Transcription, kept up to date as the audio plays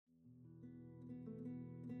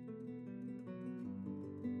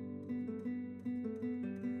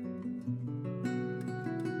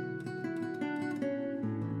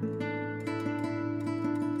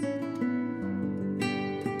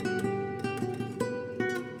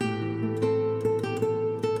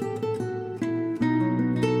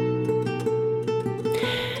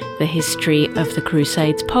The History of the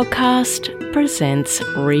Crusades podcast presents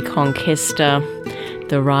Reconquista,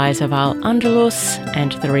 the rise of Al-Andalus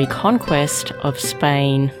and the reconquest of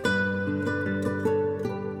Spain.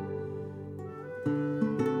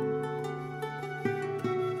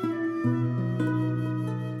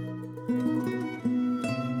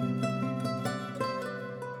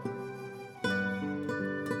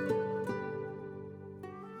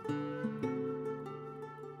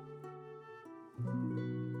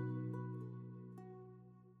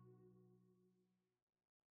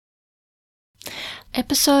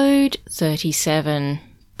 Episode 37,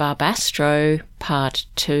 Barbastro, Part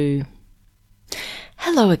 2.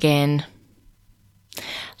 Hello again.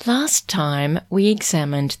 Last time we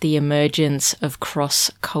examined the emergence of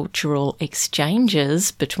cross-cultural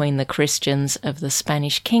exchanges between the Christians of the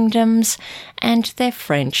Spanish kingdoms and their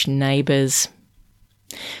French neighbours.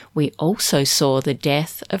 We also saw the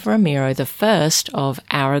death of Ramiro I of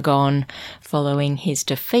Aragon, following his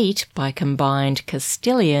defeat by combined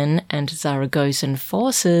Castilian and Zaragozan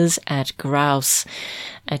forces at Graus,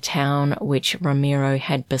 a town which Ramiro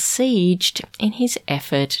had besieged in his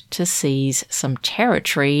effort to seize some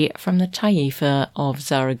territory from the Taifa of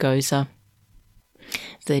Zaragoza.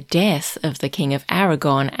 The death of the King of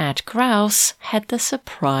Aragon at Graus had the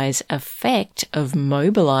surprise effect of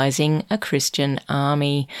mobilising a Christian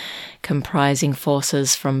army, comprising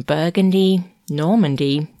forces from Burgundy,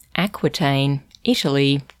 Normandy, Aquitaine,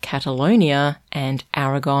 Italy, Catalonia, and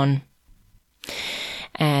Aragon.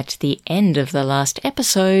 At the end of the last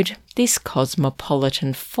episode, this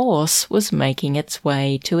cosmopolitan force was making its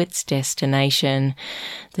way to its destination,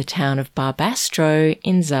 the town of Barbastro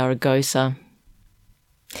in Zaragoza.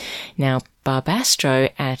 Now, Barbastro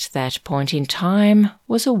at that point in time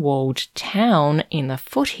was a walled town in the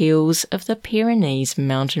foothills of the Pyrenees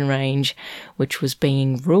mountain range, which was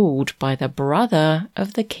being ruled by the brother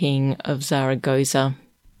of the King of Zaragoza.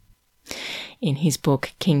 In his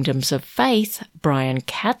book Kingdoms of Faith, Brian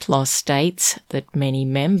Catlos states that many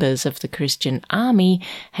members of the Christian army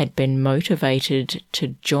had been motivated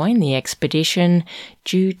to join the expedition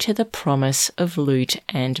due to the promise of loot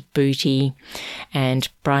and booty, and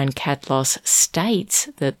Brian Catlos states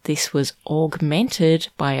that this was augmented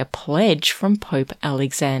by a pledge from Pope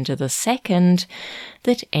Alexander II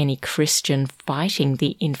that any Christian fighting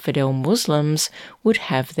the infidel Muslims would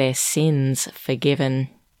have their sins forgiven.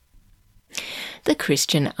 The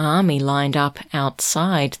Christian army lined up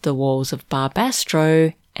outside the walls of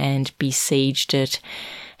Barbastro and besieged it.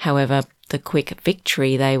 However, the quick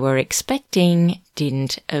victory they were expecting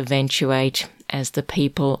didn't eventuate, as the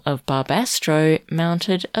people of Barbastro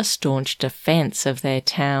mounted a staunch defence of their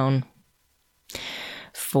town.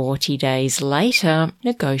 40 days later,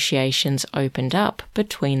 negotiations opened up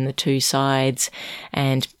between the two sides,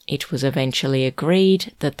 and it was eventually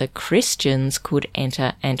agreed that the Christians could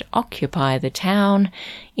enter and occupy the town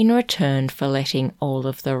in return for letting all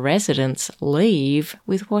of the residents leave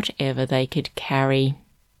with whatever they could carry.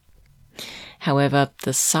 However,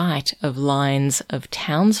 the sight of lines of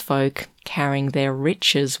townsfolk carrying their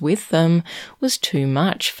riches with them was too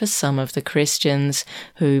much for some of the Christians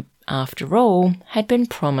who, after all, had been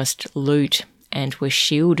promised loot and were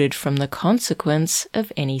shielded from the consequence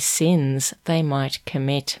of any sins they might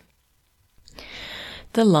commit.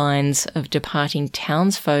 The lines of departing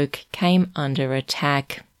townsfolk came under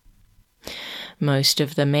attack. Most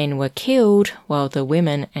of the men were killed, while the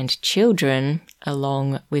women and children,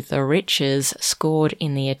 along with the riches scored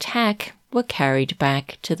in the attack, were carried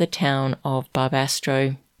back to the town of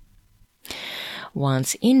Barbastro.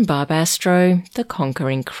 Once in Barbastro, the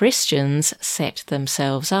conquering Christians set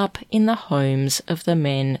themselves up in the homes of the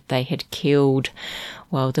men they had killed,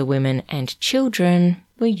 while the women and children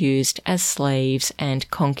were used as slaves and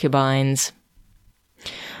concubines.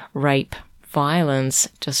 Rape, violence,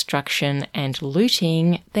 destruction, and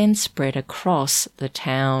looting then spread across the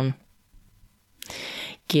town.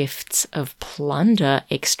 Gifts of plunder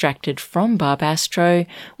extracted from Barbastro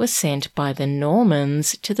were sent by the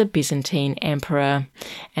Normans to the Byzantine Emperor,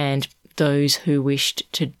 and those who wished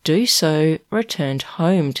to do so returned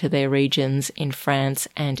home to their regions in France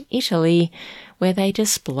and Italy, where they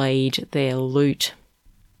displayed their loot.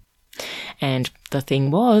 And the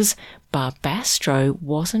thing was, Barbastro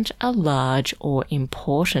wasn't a large or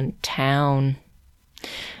important town.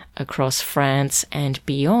 Across France and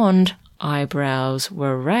beyond, eyebrows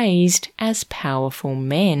were raised as powerful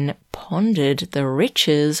men pondered the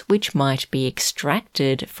riches which might be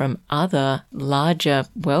extracted from other, larger,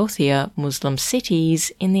 wealthier Muslim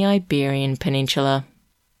cities in the Iberian Peninsula.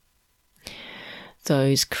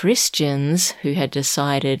 those Christians who had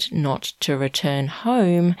decided not to return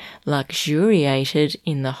home luxuriated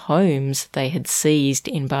in the homes they had seized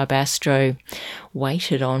in Barbastro,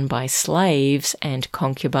 waited on by slaves and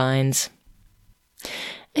concubines.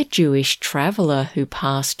 A Jewish traveller who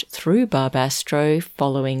passed through Barbastro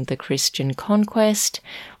following the Christian conquest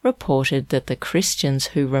reported that the Christians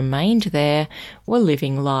who remained there were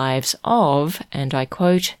living lives of, and I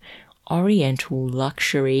quote, Oriental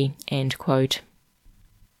luxury, end quote.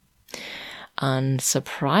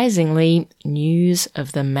 Unsurprisingly, news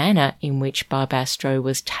of the manner in which Barbastro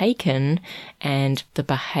was taken and the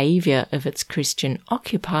behaviour of its Christian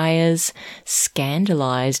occupiers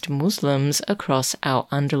scandalised Muslims across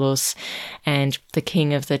Al-Andalus, and the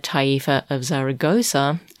king of the Taifa of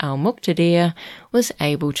Zaragoza, Al-Muqtadir, was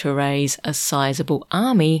able to raise a sizable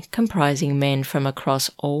army comprising men from across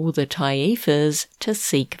all the Taifas to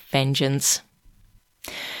seek vengeance.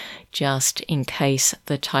 Just in case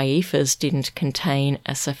the Taifas didn't contain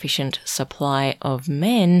a sufficient supply of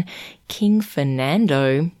men, King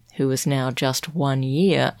Fernando, who was now just 1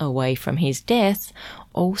 year away from his death,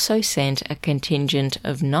 also sent a contingent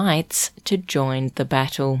of knights to join the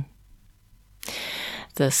battle.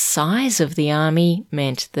 The size of the army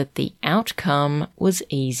meant that the outcome was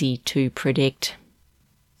easy to predict.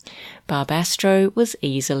 Barbastro was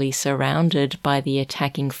easily surrounded by the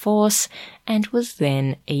attacking force and was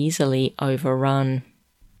then easily overrun.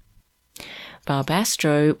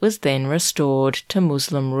 Barbastro was then restored to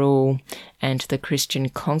Muslim rule, and the Christian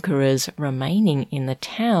conquerors remaining in the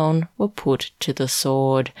town were put to the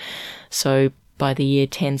sword. So by the year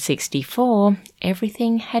 1064,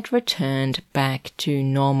 everything had returned back to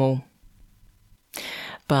normal.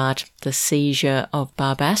 But the seizure of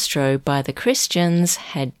Barbastro by the Christians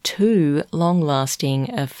had two long-lasting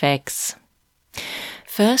effects.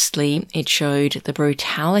 Firstly, it showed the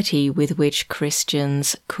brutality with which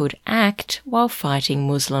Christians could act while fighting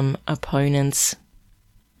Muslim opponents.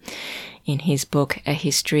 In his book A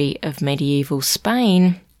History of Medieval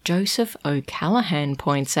Spain, Joseph O'Callaghan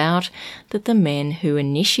points out that the men who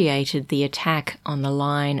initiated the attack on the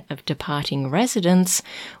line of departing residents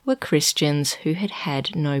were Christians who had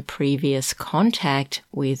had no previous contact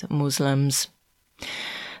with Muslims.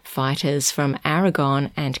 Fighters from Aragon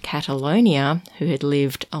and Catalonia, who had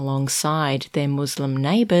lived alongside their Muslim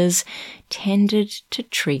neighbours, tended to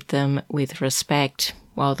treat them with respect,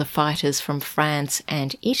 while the fighters from France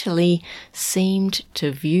and Italy seemed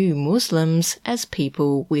to view Muslims as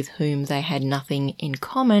people with whom they had nothing in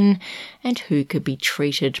common and who could be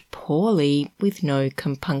treated poorly with no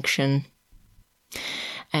compunction.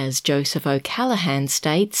 As Joseph O'Callaghan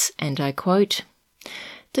states, and I quote,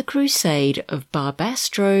 "The Crusade of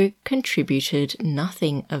Barbastro contributed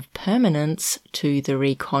nothing of permanence to the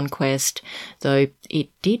reconquest, though it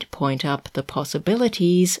did point up the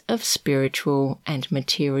possibilities of spiritual and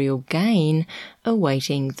material gain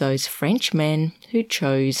awaiting those Frenchmen who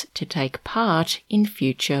chose to take part in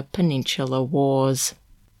future peninsular wars."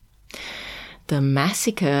 The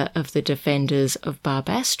massacre of the defenders of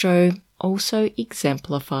Barbastro also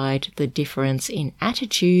exemplified the difference in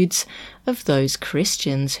attitudes of those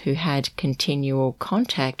Christians who had continual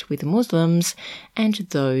contact with Muslims and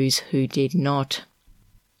those who did not.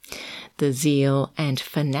 The zeal and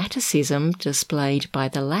fanaticism displayed by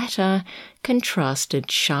the latter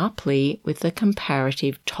contrasted sharply with the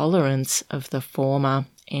comparative tolerance of the former.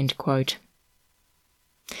 End quote.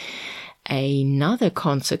 Another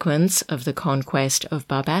consequence of the conquest of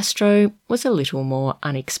Barbastro was a little more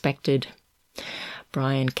unexpected.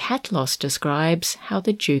 Brian Catlos describes how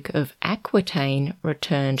the Duke of Aquitaine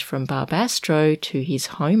returned from Barbastro to his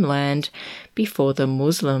homeland before the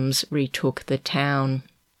Muslims retook the town.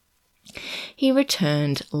 He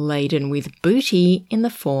returned laden with booty in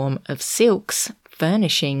the form of silks,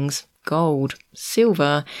 furnishings, gold,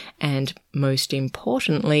 silver, and, most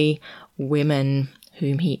importantly, women,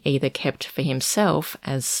 whom he either kept for himself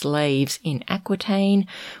as slaves in Aquitaine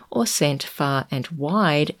or sent far and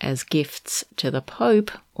wide as gifts to the Pope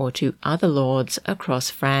or to other lords across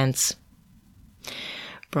France.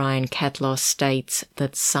 Brian Catlos states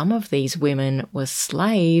that some of these women were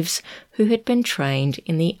slaves who had been trained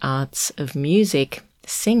in the arts of music,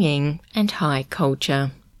 singing, and high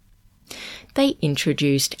culture. They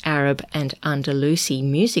introduced Arab and Andalusi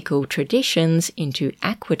musical traditions into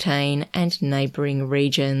Aquitaine and neighbouring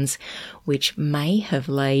regions, which may have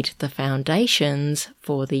laid the foundations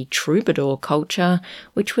for the troubadour culture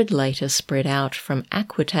which would later spread out from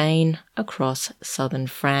Aquitaine across southern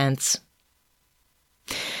France.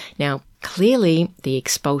 Now, clearly, the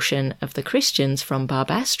expulsion of the Christians from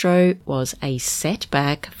Barbastro was a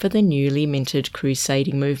setback for the newly minted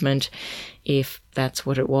crusading movement, if that's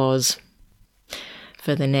what it was.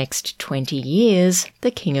 For the next 20 years,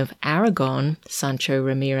 the King of Aragon, Sancho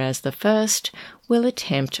Ramirez I, will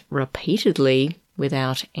attempt repeatedly,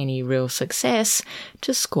 without any real success,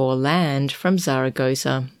 to score land from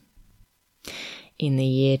Zaragoza. In the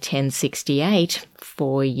year 1068,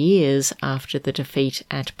 4 years after the defeat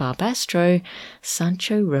at Barbastro,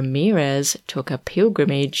 Sancho Ramirez took a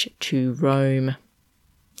pilgrimage to Rome.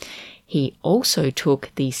 He also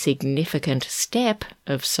took the significant step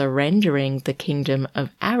of surrendering the Kingdom of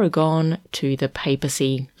Aragon to the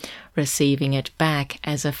papacy, receiving it back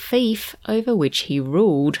as a fief over which he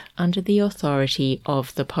ruled under the authority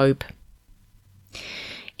of the Pope.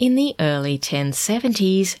 In the early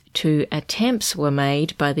 1070s, 2 attempts were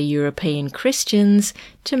made by the European Christians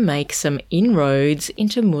to make some inroads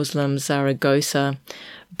into Muslim Zaragoza.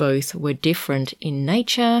 Both were different in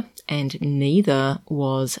nature, and neither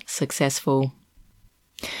was successful.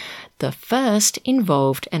 The first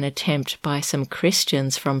involved an attempt by some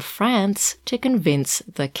Christians from France to convince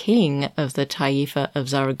the king of the Taifa of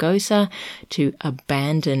Zaragoza to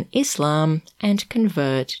abandon Islam and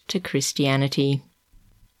convert to Christianity.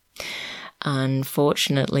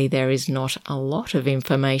 Unfortunately, there is not a lot of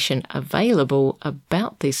information available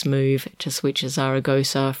about this move to switch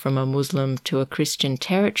Zaragoza from a Muslim to a Christian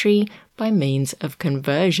territory by means of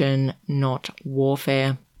conversion, not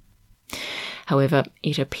warfare. However,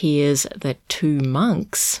 it appears that 2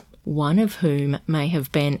 monks, one of whom may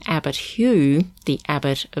have been Abbot Hugh, the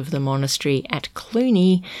abbot of the monastery at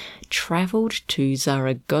Cluny, travelled to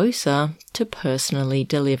Zaragoza to personally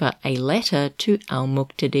deliver a letter to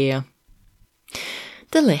al-Muqtadir.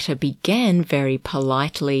 The letter began very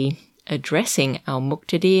politely, addressing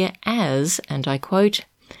al-Muqtadir as, and I quote,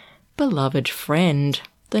 "beloved friend,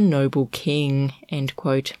 the noble king," end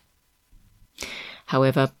quote.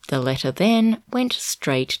 However, the letter then went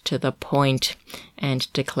straight to the point and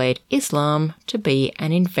declared Islam to be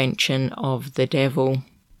an invention of the devil.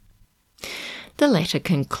 The letter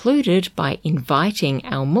concluded by inviting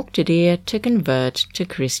al-Muqtadir to convert to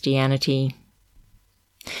Christianity.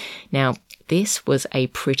 Now, this was a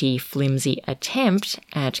pretty flimsy attempt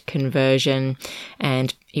at conversion,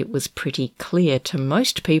 and it was pretty clear to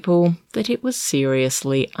most people that it was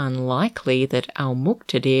seriously unlikely that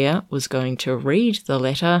al-Muqtadir was going to read the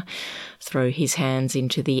letter, throw his hands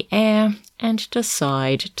into the air, and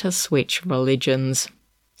decide to switch religions.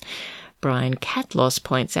 Brian Catlos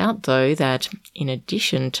points out, though, that in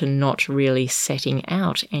addition to not really setting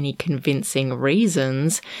out any convincing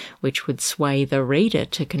reasons which would sway the reader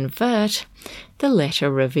to convert, the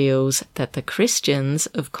letter reveals that the Christians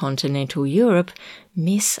of continental Europe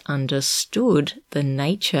misunderstood the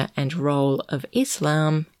nature and role of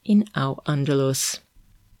Islam in Al-Andalus.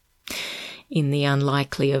 In the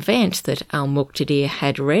unlikely event that al-Muqtadir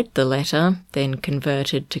had read the letter, then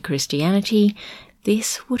converted to Christianity,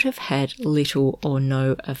 this would have had little or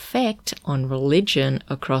no effect on religion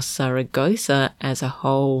across Zaragoza as a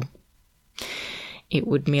whole. It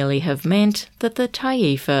would merely have meant that the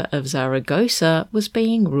Taifa of Zaragoza was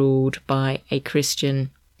being ruled by a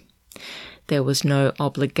Christian. There was no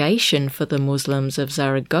obligation for the Muslims of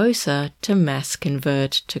Zaragoza to mass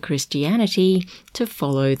convert to Christianity to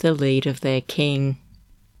follow the lead of their king.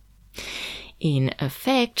 In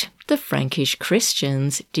effect, the Frankish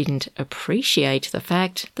Christians didn't appreciate the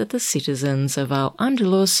fact that the citizens of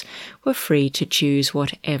Al-Andalus were free to choose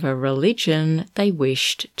whatever religion they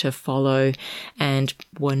wished to follow, and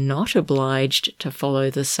were not obliged to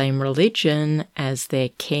follow the same religion as their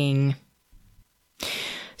king.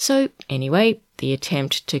 So, anyway, the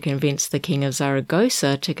attempt to convince the king of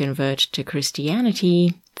Zaragoza to convert to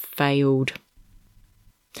Christianity failed.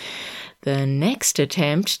 The next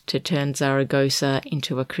attempt to turn Zaragoza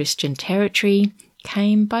into a Christian territory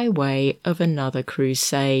came by way of another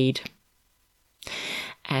crusade.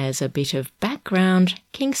 As a bit of background,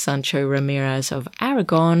 King Sancho Ramirez of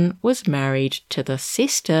Aragon was married to the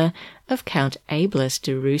sister of Count Ables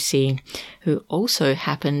de Russi, who also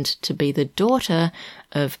happened to be the daughter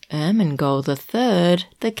of Ermengol III,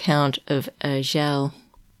 the Count of Urgell.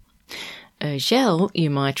 Urgell, you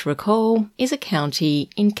might recall, is a county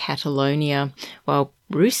in Catalonia, while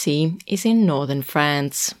Russi is in northern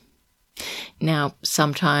France. Now,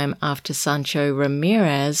 sometime after Sancho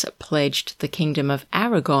Ramirez pledged the Kingdom of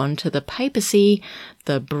Aragon to the papacy,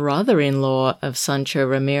 the brother-in-law of Sancho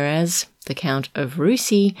Ramirez, the Count of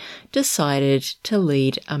Rusi, decided to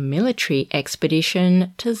lead a military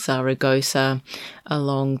expedition to Zaragoza,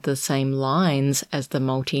 along the same lines as the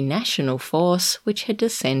multinational force which had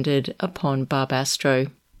descended upon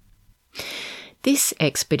Barbastro. This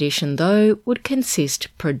expedition, though, would consist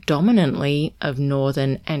predominantly of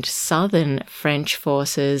northern and southern French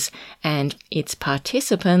forces, and its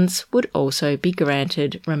participants would also be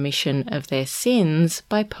granted remission of their sins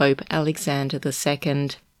by Pope Alexander II.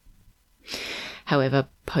 However,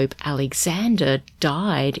 Pope Alexander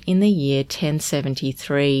died in the year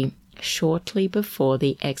 1073, shortly before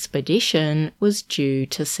the expedition was due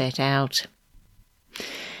to set out.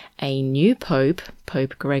 A new pope,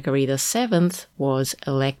 Pope Gregory VII, was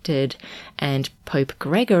elected, and Pope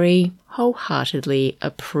Gregory wholeheartedly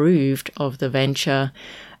approved of the venture,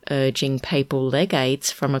 urging papal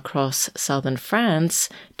legates from across southern France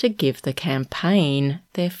to give the campaign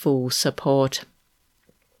their full support.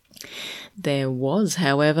 There was,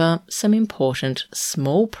 however, some important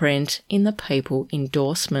small print in the papal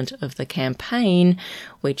endorsement of the campaign,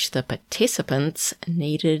 which the participants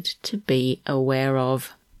needed to be aware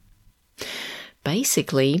of.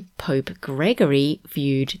 Basically, Pope Gregory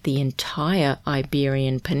viewed the entire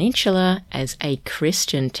Iberian Peninsula as a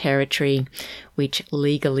Christian territory, which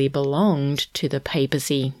legally belonged to the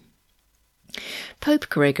papacy. Pope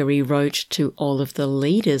Gregory wrote to all of the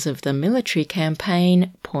leaders of the military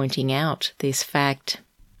campaign, pointing out this fact.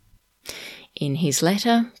 In his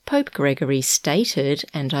letter, Pope Gregory stated,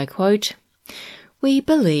 and I quote, "We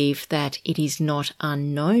believe that it is not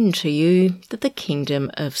unknown to you that the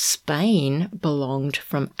Kingdom of Spain belonged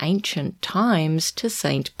from ancient times to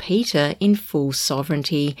St. Peter in full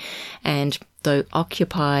sovereignty, and though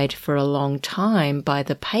occupied for a long time by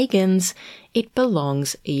the pagans, it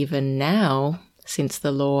belongs even now, since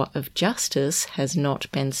the law of justice has not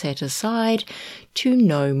been set aside, to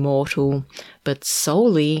no mortal, but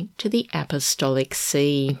solely to the Apostolic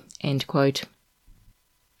See." End quote.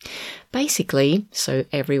 Basically, so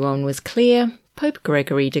everyone was clear, Pope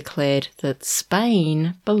Gregory declared that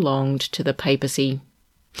Spain belonged to the papacy.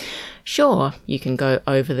 Sure, you can go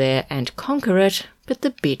over there and conquer it, but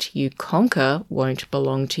the bit you conquer won't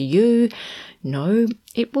belong to you. No,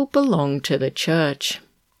 it will belong to the Church,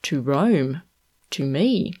 to Rome, to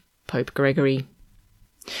me, Pope Gregory.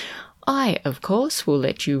 I, of course, will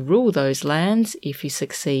let you rule those lands if you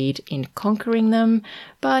succeed in conquering them,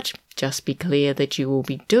 but just be clear that you will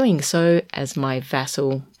be doing so as my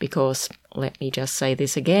vassal, because, let me just say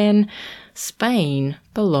this again, Spain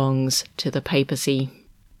belongs to the papacy.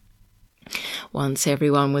 Once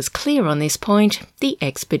everyone was clear on this point, the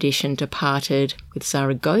expedition departed, with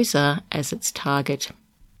Zaragoza as its target.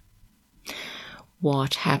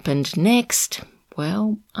 What happened next?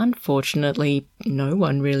 Well, unfortunately, no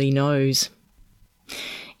one really knows.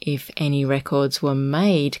 If any records were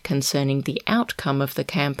made concerning the outcome of the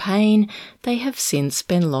campaign, they have since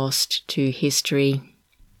been lost to history.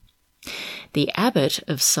 The abbot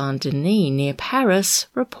of Saint-Denis near Paris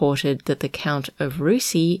reported that the Count of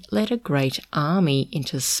Rusi led a great army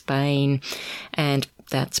into Spain, and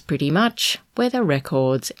that's pretty much where the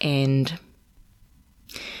records end.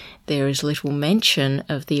 There is little mention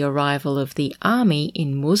of the arrival of the army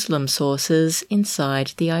in Muslim sources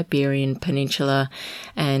inside the Iberian Peninsula,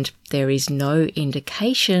 and there is no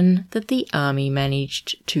indication that the army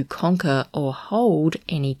managed to conquer or hold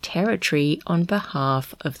any territory on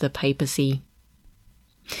behalf of the papacy.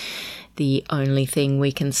 The only thing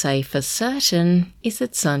we can say for certain is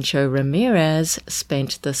that Sancho Ramirez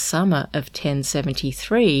spent the summer of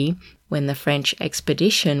 1073, when the French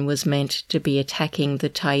expedition was meant to be attacking the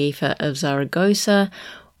Taifa of Zaragoza,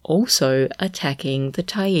 also attacking the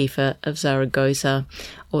Taifa of Zaragoza,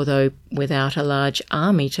 although without a large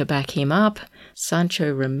army to back him up,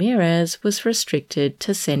 Sancho Ramirez was restricted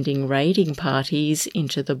to sending raiding parties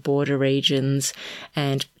into the border regions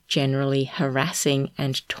and generally harassing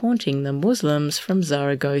and taunting the Muslims from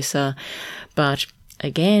Zaragoza, but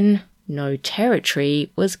again, no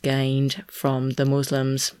territory was gained from the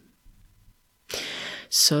Muslims.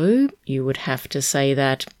 So you would have to say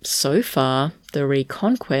that, so far, the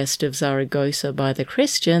reconquest of Zaragoza by the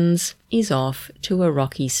Christians is off to a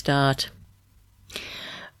rocky start.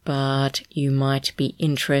 But you might be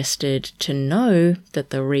interested to know that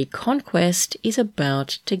the reconquest is about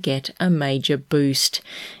to get a major boost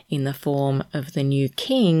in the form of the new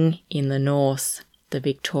king in the north, the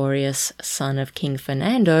victorious son of King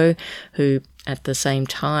Fernando, who, at the same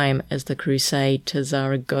time as the crusade to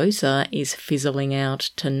Zaragoza is fizzling out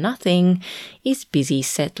to nothing, is busy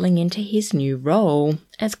settling into his new role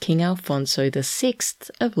as King Alfonso VI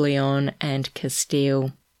of Leon and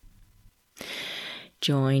Castile.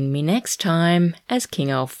 Join me next time as King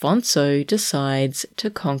Alfonso decides to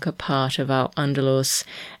conquer part of Al-Andalus,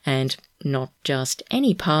 and not just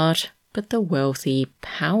any part, but the wealthy,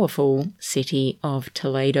 powerful city of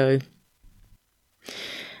Toledo.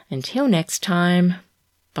 Until next time,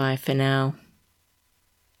 bye for now.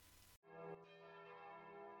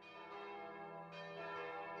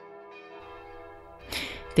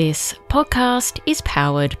 This podcast is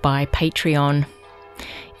powered by Patreon.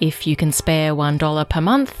 If you can spare $1 per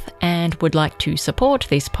month and would like to support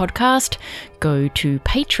this podcast, go to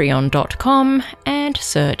patreon.com and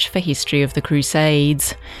search for History of the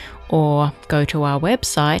Crusades, or go to our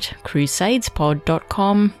website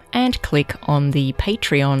crusadespod.com and click on the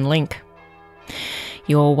Patreon link.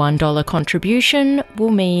 Your $1 contribution will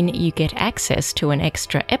mean you get access to an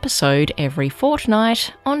extra episode every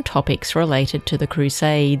fortnight on topics related to the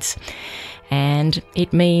Crusades. And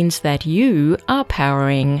it means that you are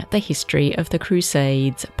powering the History of the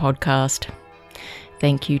Crusades podcast.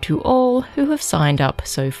 Thank you to all who have signed up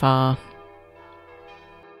so far.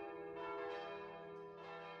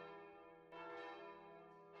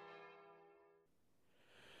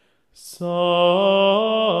 Sanctus,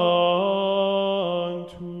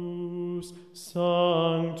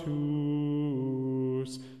 Sanctus,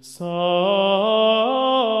 Sanctus.